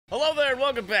Hello there, and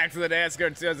welcome back to the NASCAR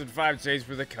 2005 Chase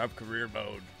for the Cup Career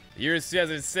Mode. The year is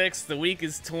 2006, the week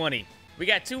is 20. We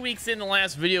got 2 weeks in the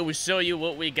last video, we show you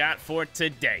what we got for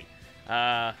today.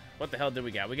 What the hell did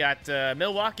we got? We got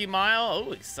Milwaukee Mile,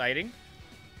 oh, exciting.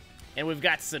 And we've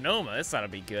got Sonoma, this ought to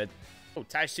be good. Oh,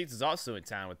 Ty Sheets is also in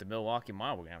town with the Milwaukee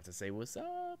Mile, we're gonna have to say what's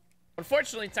up.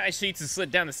 Unfortunately, Ty Sheets has slid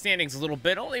down the standings a little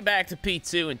bit, only back to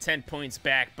P2 and 10 points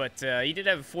back, but he did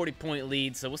have a 40-point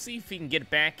lead, so we'll see if he can get it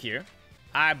back here.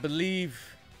 I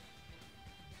believe.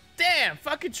 Damn,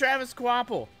 fucking Travis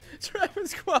Quapple.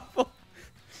 Travis Quapple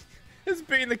is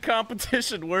beating the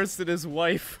competition worse than his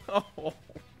wife. Oh,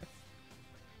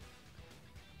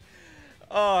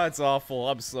 that's awful.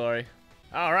 I'm sorry.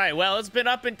 All right, well, it's been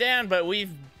up and down, but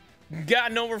we've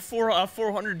gotten over a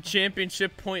 400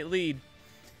 championship point lead.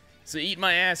 So eat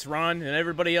my ass, Ron, and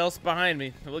everybody else behind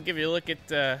me. We'll give you a look at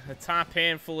the top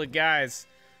handful of guys.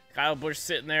 Kyle Busch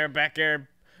sitting there, back there.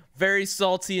 Very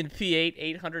salty in P8,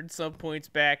 800 some points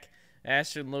back.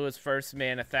 Ashton Lewis, first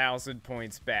man, 1,000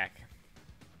 points back.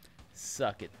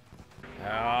 Suck it.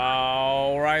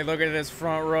 All right, look at this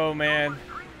front row, man.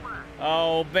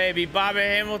 Oh, baby, Bobby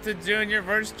Hamilton Jr.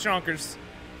 versus Chunkers.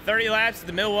 30 laps at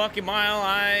the Milwaukee Mile,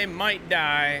 I might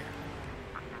die.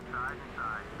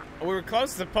 We were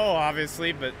close to the pole,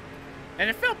 obviously, and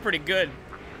it felt pretty good.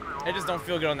 I just don't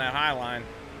feel good on that high line.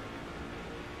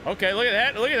 Okay, look at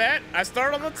that, look at that. I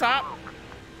started on the top.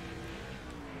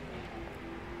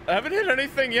 I haven't hit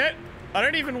anything yet. I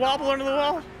didn't even wobble under the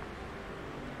wall.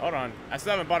 Hold on, I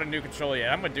still haven't bought a new controller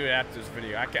yet. I'm gonna do it after this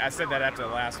video. I said that after the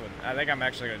last one. I think I'm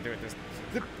actually gonna do it this.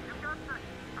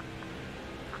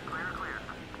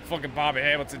 Fucking Bobby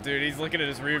Hamilton, dude. He's looking at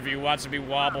his rear view, watching me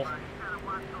wobble.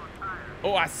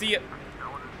 Oh, I see it.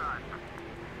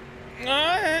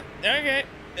 Alright, okay.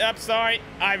 I'm sorry.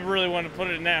 I really wanted to put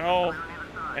it in that hole.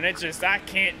 And it's just, I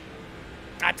can't.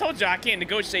 I told you I can't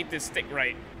negotiate this stick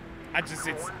right. That's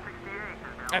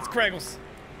Kraggles.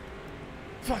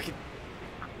 Fucking.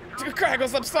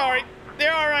 Kraggles, I'm sorry.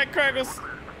 They're alright, Kraggles.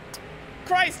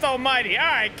 Christ almighty.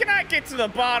 Alright, can I get to the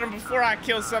bottom before I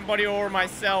kill somebody or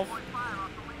myself?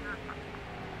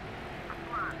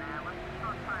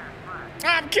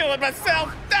 I'm killing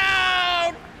myself.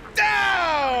 No!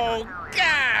 No!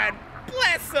 God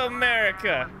bless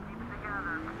America.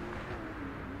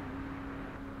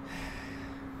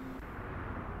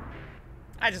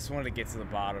 I just wanted to get to the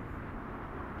bottom.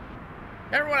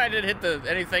 Remember when I didn't hit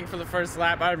anything for the first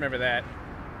lap? I remember that.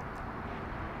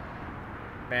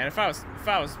 Man, if I was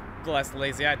less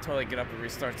lazy, I'd totally get up and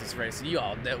restart this race. You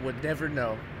all would never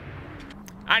know.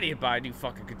 I need to buy a new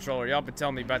fucking controller. Y'all been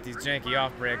telling me about these janky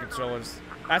off-brand controllers.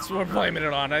 That's what we're blaming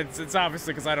it on. It's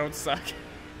obviously because I don't suck.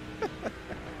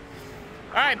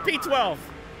 Alright, P12.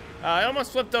 I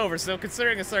almost flipped over, so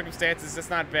considering the circumstances, it's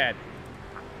not bad.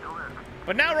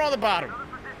 But now we're on the bottom.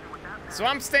 So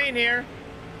I'm staying here.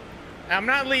 I'm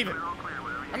not leaving.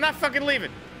 I'm not fucking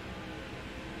leaving.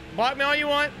 Block me all you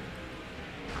want.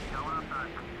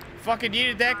 Fucking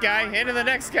yeeted that guy. Into the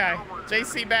next guy.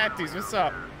 JC Matthews, what's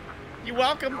up? You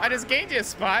welcome. I just gained you a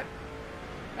spot.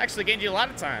 Actually gained you a lot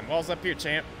of time. Wall's up here,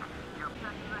 champ.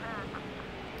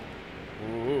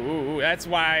 Ooh, that's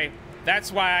why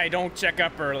I don't check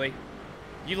up early.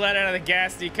 You let out of the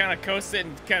gas, do you kind of coast it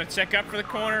and kind of check up for the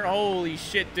corner? Holy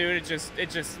shit, dude, it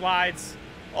just slides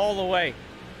all the way.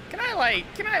 Can I like,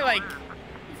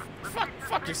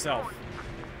 fuck yourself.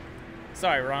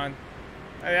 Sorry, Ron.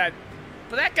 But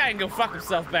that guy can go fuck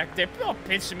himself back there. People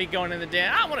pinching me going in the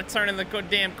damn. I don't want to turn in the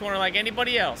damn corner like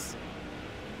anybody else.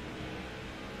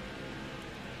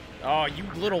 Oh, you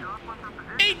little.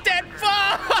 Eat that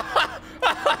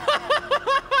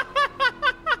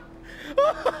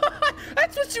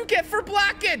That's what you get for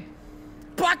blocking.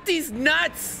 Block these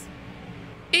nuts.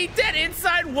 Eat that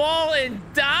inside wall and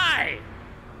die.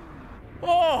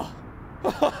 Oh.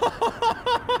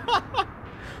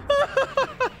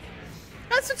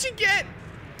 That's what you get.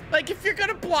 Like, if you're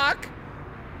gonna block,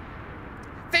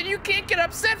 then you can't get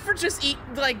upset for just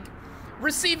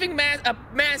receiving a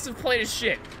massive plate of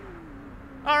shit.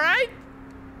 All right?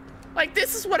 Like,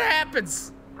 this is what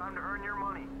happens. Time to earn your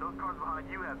money. Those cars behind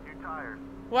you have new tires.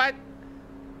 What?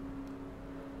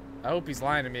 I hope he's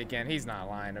lying to me again. He's not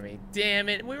lying to me. Damn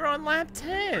it, we were on lap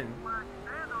 10.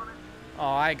 Oh,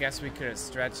 I guess we could have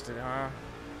stretched it, huh?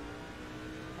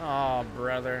 Oh,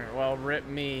 brother. Well, rip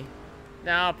me.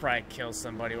 Now I'll probably kill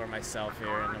somebody or myself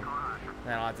here, and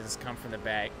then I'll have to just come from the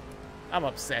back. I'm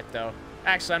upset, though.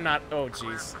 Actually, I'm not. Oh,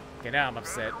 jeez. Okay, now I'm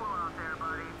upset.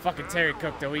 Fucking Terry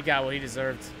Cook, though. He got what he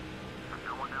deserved.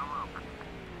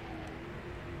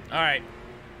 Alright.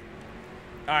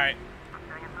 Alright.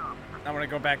 I'm gonna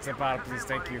go back to the bottom, please.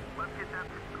 Thank you.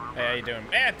 Hey, how you doing?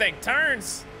 Man, that thing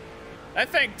turns. That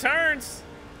thing turns.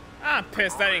 I'm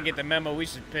pissed I didn't get the memo we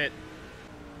should pit.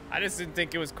 I just didn't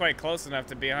think it was quite close enough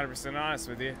to be 100% honest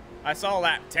with you. I saw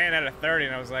lap 10 out of 30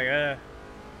 and I was like,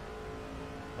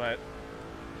 But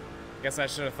I guess I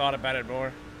should have thought about it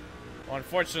more. Well,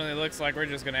 unfortunately, it looks like we're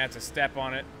just gonna have to step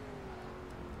on it.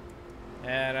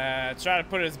 And try to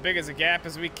put it as big as a gap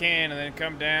as we can and then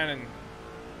come down and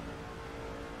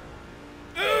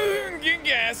get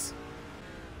gas.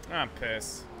 I'm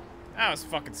pissed. That was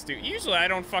fucking stupid. Usually I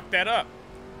don't fuck that up.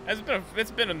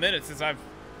 It's been a minute since I've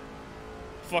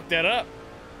fucked that up.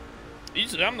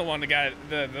 Usually I'm the one that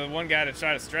the one guy to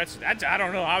try to stretch it. I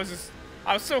don't know. I was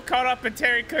so caught up in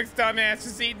Terry Cook's dumbass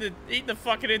just eating the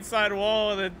fucking inside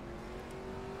wall and then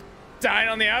dying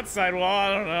on the outside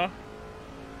wall. I don't know.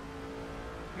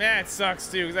 Man, it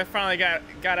sucks too, because I finally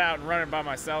got out and running by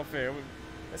myself here.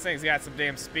 This thing's got some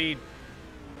damn speed.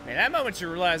 Man, that moment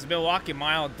you realize Milwaukee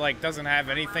Mile like doesn't have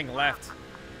anything left,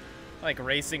 like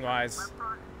racing wise.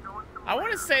 I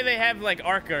want to say they have like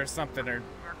ARCA or something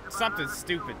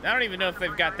stupid. I don't even know if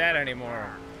they've got that anymore.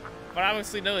 But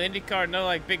obviously no IndyCar, no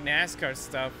like big NASCAR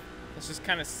stuff. It's just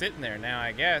kind of sitting there now,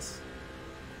 I guess.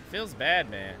 Feels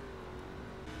bad, man.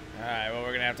 All right, well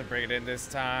we're gonna have to bring it in this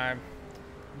time.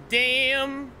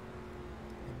 Damn,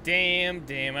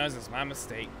 that was just my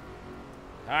mistake.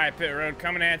 All right, pit road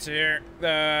coming at you here.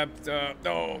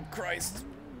 Oh, Christ.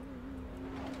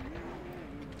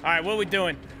 All right, what are we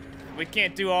doing? We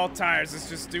can't do all tires. Let's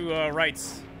just do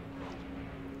rights.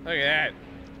 Look at that.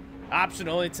 Option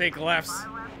only take lefts.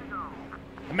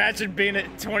 Imagine being at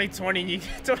 2020 and you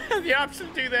don't have the option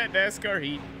to do that NASCAR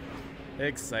heat.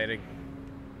 Exciting.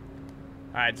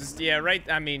 All right, just, yeah, right.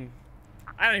 I mean,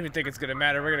 I don't even think it's going to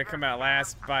matter. We're going to come out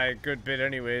last by a good bit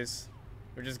anyways.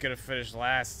 We're just going to finish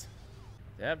last.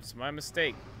 Yep, it's my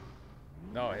mistake.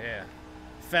 Oh, yeah.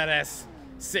 Fat ass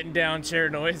sitting down chair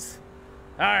noise.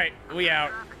 All right, we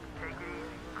out.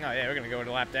 Oh, yeah, we're going to go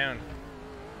into lap down.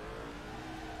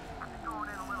 Oh,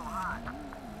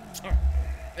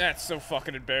 that's so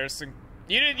fucking embarrassing.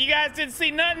 You guys didn't see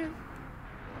nothing?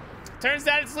 Turns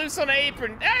out it's loose on the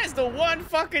apron. That is the one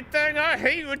fucking thing I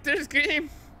hate with this game.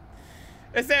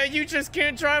 Is that you just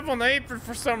can't drive on the apron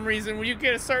for some reason when you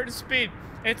get a certain speed.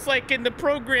 It's like in the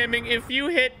programming, if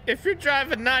you're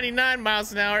driving 99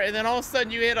 miles an hour and then all of a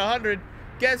sudden you hit 100,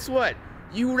 guess what?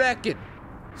 You wreck it.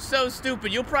 So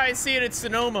stupid. You'll probably see it at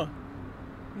Sonoma.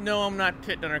 No, I'm not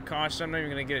pitting under caution. I'm not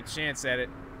even gonna get a chance at it.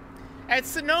 At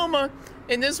Sonoma,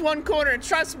 in this one corner, and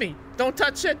trust me, don't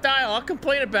touch that dial. I'll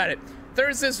complain about it.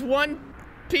 There's this one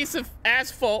piece of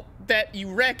asphalt that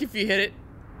you wreck if you hit it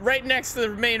right next to the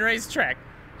main racetrack.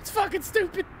 It's fucking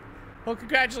stupid. Well,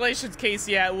 congratulations,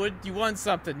 Casey Atwood. You won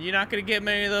something. You're not gonna get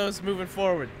many of those moving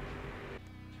forward.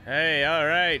 Hey, all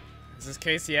right. Is this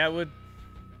Casey Atwood?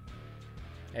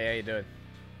 Hey, how you doing?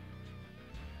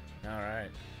 All right.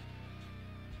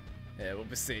 Yeah, we'll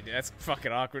be seeing you. That's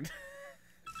fucking awkward.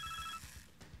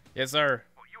 Yes, sir.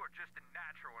 Well, you are just a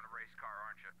natural in a race car,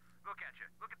 aren't you? Look at you.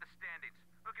 Look at the standings.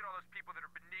 Look at all those people that are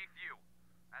beneath you.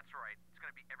 That's right. It's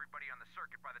gonna be everybody on the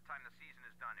circuit by the time the season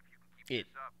is done if you can keep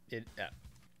this up.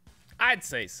 I'd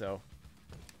say so.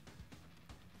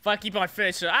 If I keep on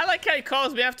finishing. I like how he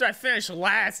calls me after I finish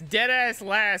last. Dead ass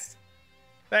last.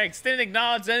 Thanks. Didn't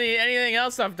acknowledge anything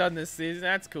else I've done this season.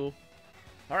 That's cool.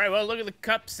 Alright, well, look at the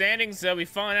cup standings. We've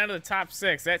fallen out of the top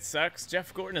 6. That sucks.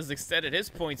 Jeff Gordon has extended his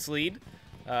points lead.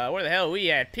 Where the hell are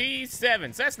we at?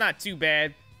 P7. So that's not too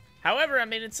bad. However, I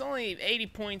mean, it's only 80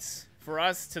 points for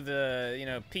us to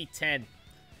the, P10.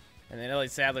 And then Ellie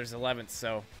Sadler's 11th,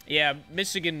 so yeah,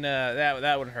 Michigan,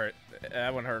 that would hurt.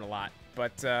 That would hurt a lot.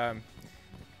 But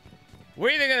we're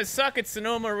either gonna suck at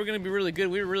Sonoma or we're gonna be really good.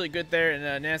 We were really good there in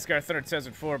NASCAR Thunder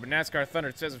 2004, but NASCAR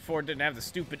Thunder 2004 didn't have the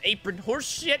stupid apron horse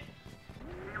shit.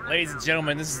 Ladies and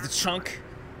gentlemen, this is the chunk.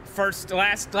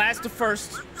 Last to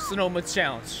first Sonoma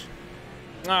challenge.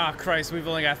 Oh Christ, we've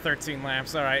only got 13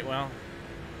 laps. All right, well,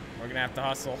 we're gonna have to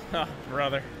hustle. Oh,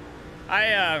 brother.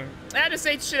 I just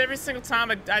ate shit every single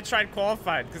time I tried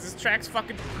qualifying because this track's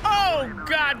fucking. Oh,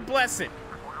 God bless it.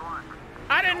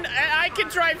 I can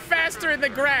drive faster in the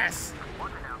grass.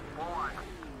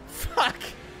 Fuck.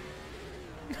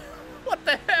 What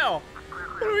the hell?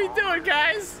 What are we doing,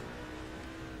 guys?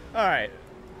 All right.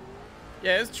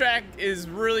 Yeah, this track is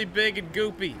really big and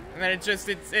goopy, and then it just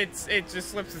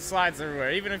slips and slides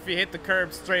everywhere. Even if you hit the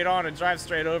curb straight on and drive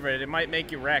straight over it, it might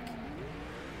make you wreck.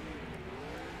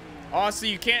 Also,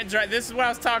 you can't drive. This is what I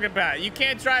was talking about. You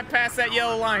can't drive past that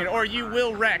yellow line, or you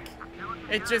will wreck.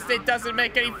 It doesn't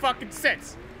make any fucking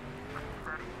sense.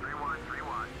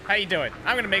 How you doing?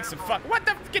 I'm gonna make some fuck. What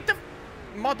the? Get the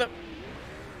mother.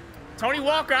 Tony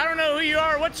Walker, I don't know who you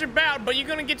are or what you're about, but you're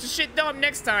gonna get your shit done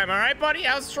next time, all right, buddy?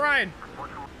 I was trying.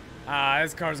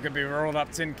 This car's gonna be rolled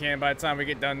up tin can by the time we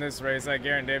get done this race. I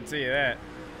guarantee you that.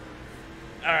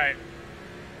 All right.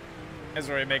 That's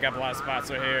where we make up a lot of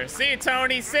spots right here. See you,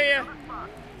 Tony. See ya.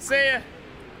 See ya.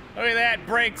 Look at that.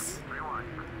 Brakes.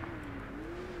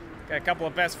 Got a couple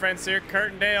of best friends here.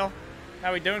 Kurt and Dale.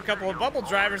 How we doing? A couple of bubble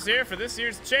drivers here for this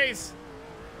year's chase.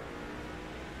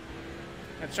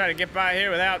 Let's try to get by here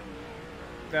without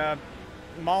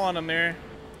mauling them here.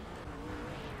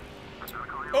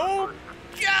 Oh,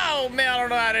 man, I don't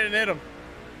know how I didn't hit him.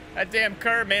 That damn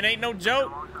curve, man, ain't no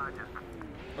joke.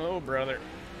 Oh, brother.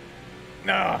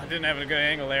 No, I didn't have a good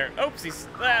angle there. Oopsies.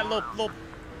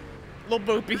 Little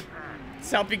boopy.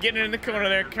 Let's help you getting in the corner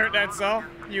there, Kurt, that's all.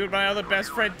 You and my other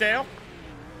best friend, Dale.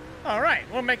 All right,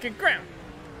 we're making ground.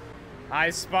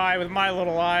 I spy with my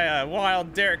little eye,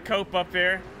 wild Derek Cope up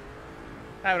here.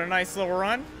 Having a nice little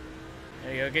run.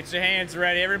 There you go, get your hands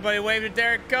ready. Everybody wave to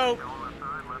Derek Cope.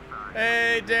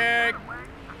 Hey, Derek.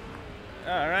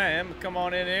 All right, Emma, come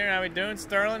on in here. How we doing,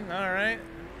 Sterling? All right.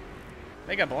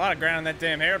 They got a lot of ground on that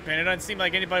damn hairpin. It doesn't seem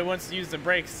like anybody wants to use the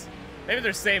brakes. Maybe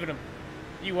they're saving them.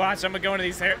 You watch, I'm gonna go into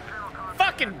these hair...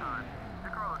 Fucking...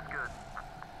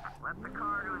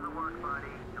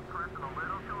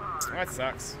 That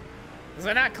sucks. Was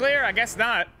it not clear? I guess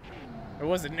not. Or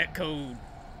was it net code?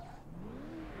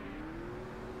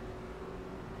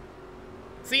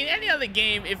 See, in any other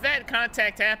game, if that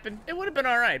contact happened, it would have been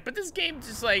alright. But this game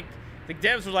just like, the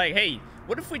devs were like, hey,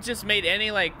 what if we just made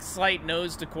any like slight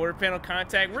nose to quarter panel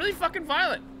contact really fucking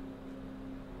violent?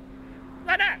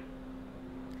 Why not?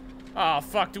 Oh,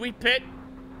 fuck, do we pit?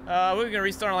 We're gonna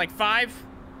restart on like 5?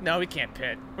 No, we can't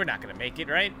pit. We're not gonna make it,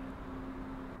 right?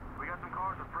 We got some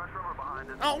cars with fresh rubber behind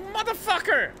us. Oh,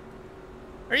 motherfucker!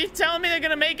 Are you telling me they're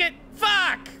gonna make it?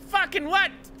 Fuck! Fucking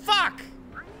what? Fuck!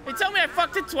 You tell me I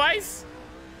fucked it twice?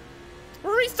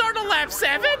 We're restarting on lap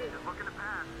 7?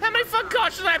 How many fucking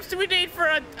caution laps do we need for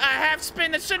a half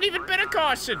spin that shouldn't even been a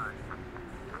caution?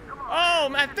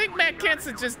 Oh, I think Matt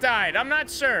Kenson just died. I'm not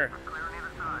sure.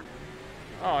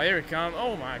 Oh, here we come.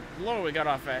 Oh my lord, we got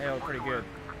off that hill pretty good.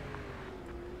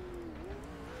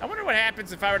 I wonder what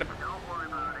happens if I were to...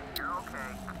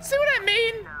 See what I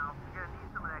mean?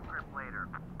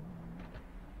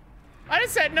 I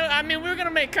just had no... I mean, we were gonna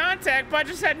make contact, but I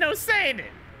just had no say in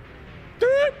it.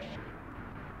 Dude!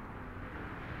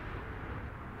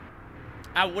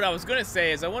 What I was gonna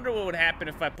say is, I wonder what would happen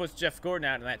if I pushed Jeff Gordon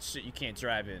out in that shit you can't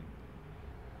drive in.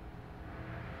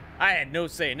 I had no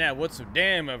say in that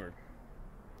whatsoever.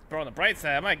 But on the bright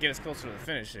side, I might get us closer to the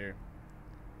finish here.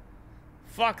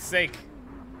 Fuck's sake.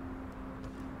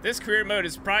 This career mode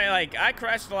is probably like, I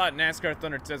crashed a lot in NASCAR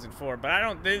Thunder 2004, but I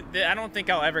don't think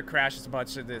I'll ever crash as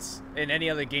much of this in any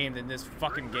other game than this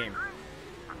fucking game.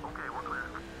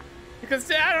 Because,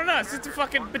 I don't know, it's just a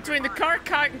fucking, between the car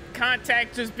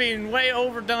contact just being way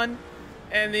overdone,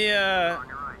 and the,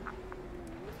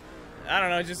 I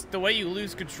don't know, just the way you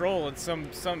lose control in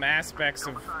some aspects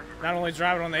of not only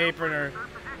driving on the apron or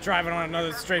driving on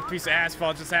another straight piece of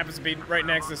asphalt, just happens to be right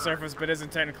next to the surface, but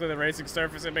isn't technically the racing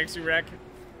surface, it makes you wreck.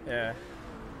 Yeah.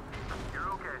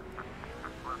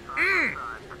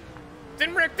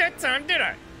 Didn't wreck that time, did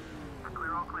I?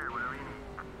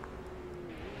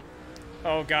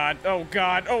 Oh god, oh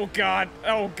god, oh god,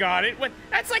 oh god, it went,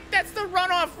 that's the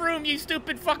runoff room, you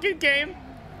stupid fucking game.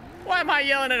 Why am I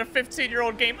yelling at a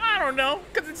 15-year-old game? I don't know,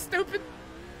 because it's stupid.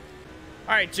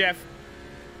 Alright, Jeff,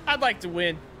 I'd like to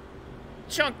win.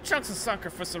 Chunks of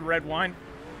sunker for some red wine.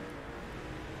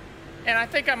 And I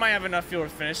think I might have enough fuel to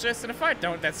finish this, and if I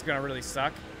don't, that's gonna really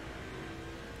suck.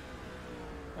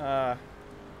 Oh,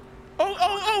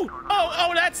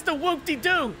 that's the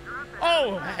whoop-de-doo.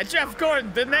 Oh, Jeff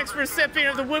Gordon, the next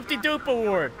recipient of the Whoop-de-Doop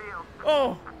Award.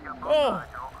 Oh,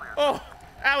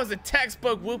 that was a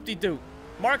textbook whoop-de-doop.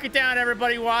 Mark it down,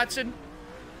 everybody watching.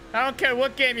 I don't care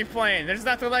what game you're playing. There's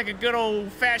nothing like a good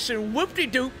old-fashioned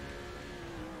whoop-de-doop.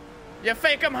 You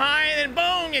fake them high, and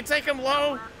then boom, you take them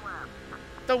low.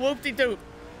 The whoop-de-doop.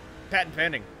 Patent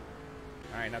pending.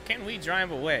 All right, now can we drive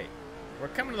away? We're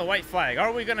coming to the white flag.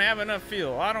 Are we gonna have enough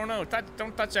fuel? I don't know.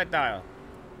 Don't touch that dial.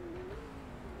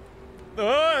 Man,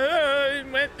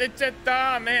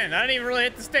 I didn't even really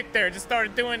hit the stick there. It just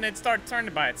started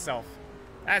turning by itself.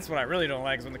 That's what I really don't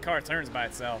like, is when the car turns by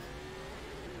itself.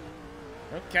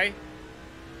 Okay.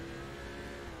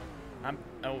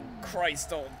 Oh,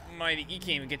 Christ almighty. You can't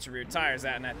even get your rear tires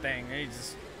out in that thing. You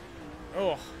just,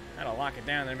 oh, I had to lock it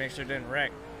down there to make sure it didn't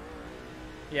wreck.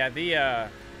 Yeah,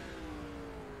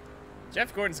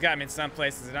 Jeff Gordon's got me in some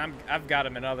places, and I've got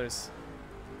him in others.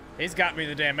 He's got me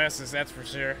the damn S's, that's for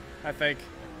sure. I think.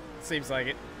 Seems like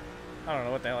it. I don't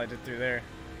know what the hell I did through there.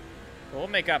 But we'll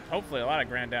make up, hopefully, a lot of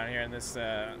ground down here in this, in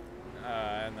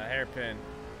the hairpin.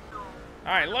 All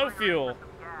right, low fuel.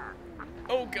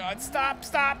 Oh God, stop,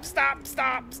 stop, stop,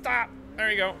 stop, stop.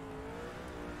 There you go.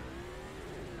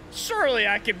 Surely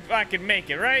I can make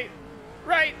it, right?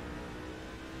 Right?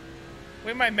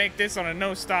 We might make this on a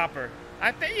no-stopper.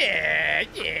 I think, yeah,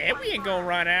 we ain't gonna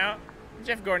run out.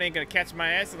 Jeff Gordon ain't gonna catch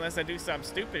my ass unless I do something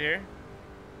stupid here.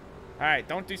 All right,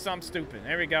 don't do something stupid.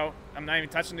 There we go. I'm not even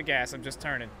touching the gas. I'm just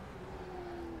turning.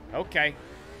 Okay.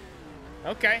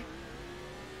 Okay.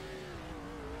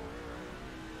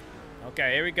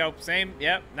 Okay, here we go. Same,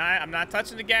 yep. Nah, I'm not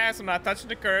touching the gas. I'm not touching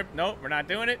the curb. Nope, we're not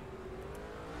doing it.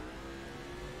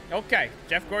 Okay,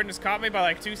 Jeff Gordon has caught me by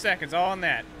like 2 seconds, all on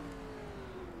that.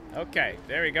 Okay,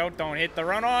 there we go. Don't hit the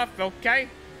runoff. Okay.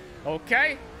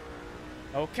 Okay.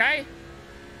 Okay.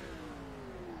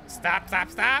 Stop,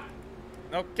 stop, stop.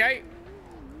 Okay.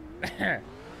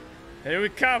 Here we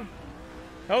come.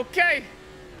 Okay.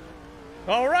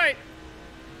 All right.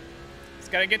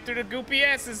 Just gotta get through the goopy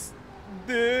asses.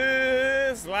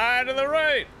 Slide to the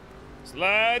right.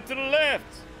 Slide to the left.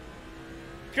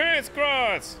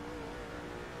 Crisscross.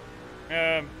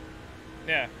 Yeah.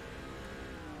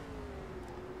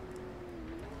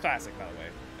 Classic, by the way.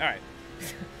 All right.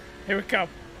 Here we come.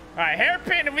 All right,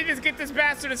 hairpin, and we just get this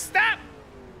bastard to stop.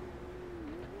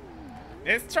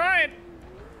 Let's try it.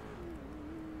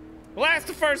 Well, that's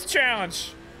the first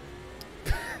challenge.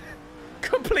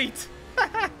 Complete.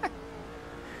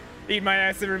 Eat my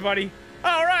ass, everybody.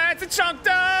 All right, it's a chunk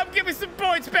dub. Give me some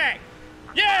points back.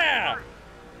 Yeah.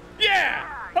 Yeah.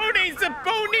 Who needs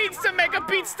to make a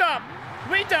pit stop?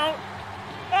 We don't.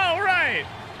 All right.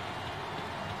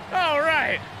 All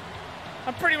right.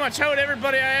 I pretty much hoed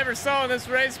everybody I ever saw in this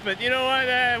race, but you know what?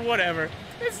 Whatever.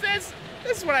 This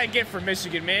is what I get for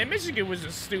Michigan, man. Michigan was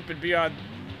just stupid beyond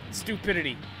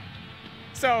stupidity.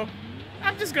 So,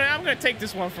 I'm gonna take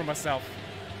this one for myself.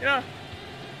 You know?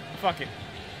 Fuck it.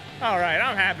 All right,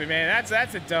 I'm happy, man.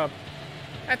 That's a dub.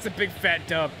 That's a big fat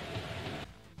dub.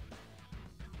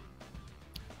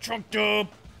 Trunk dub.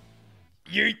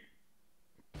 Yeet.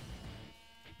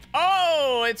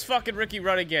 Oh, it's fucking Ricky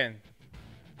Rudd again.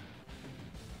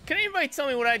 Can anybody tell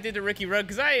me what I did to Ricky Rudd?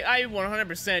 Because I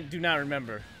 100% do not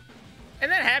remember.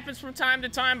 And that happens from time to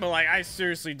time, but like I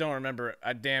seriously don't remember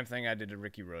a damn thing I did to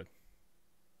Ricky Rudd.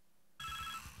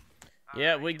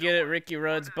 Yeah, we get it. Ricky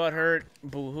Rudd's butthurt.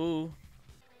 Boo-hoo.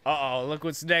 Uh-oh, look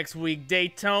what's next week.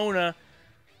 Daytona.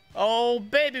 Oh,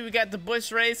 baby, we got the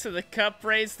Busch race and the Cup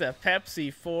race, the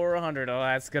Pepsi 400. Oh,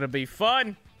 that's going to be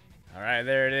fun. All right,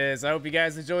 there it is. I hope you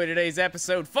guys enjoyed today's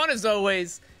episode. Fun as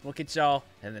always. We'll catch y'all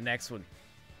in the next one.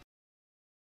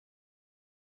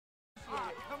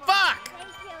 Fuck!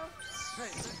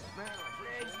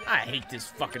 I hate this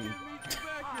fucking...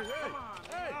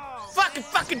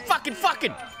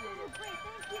 fucking!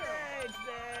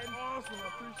 Awesome, I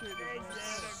appreciate it, man.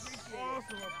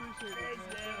 Awesome, I appreciate it,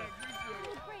 man.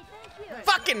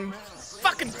 Fucking! I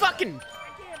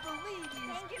can't believe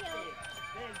you. Thank you.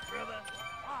 Thanks, brother.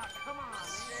 Oh, come on.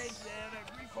 Thanks, man. I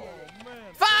appreciate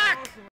it. Fuck!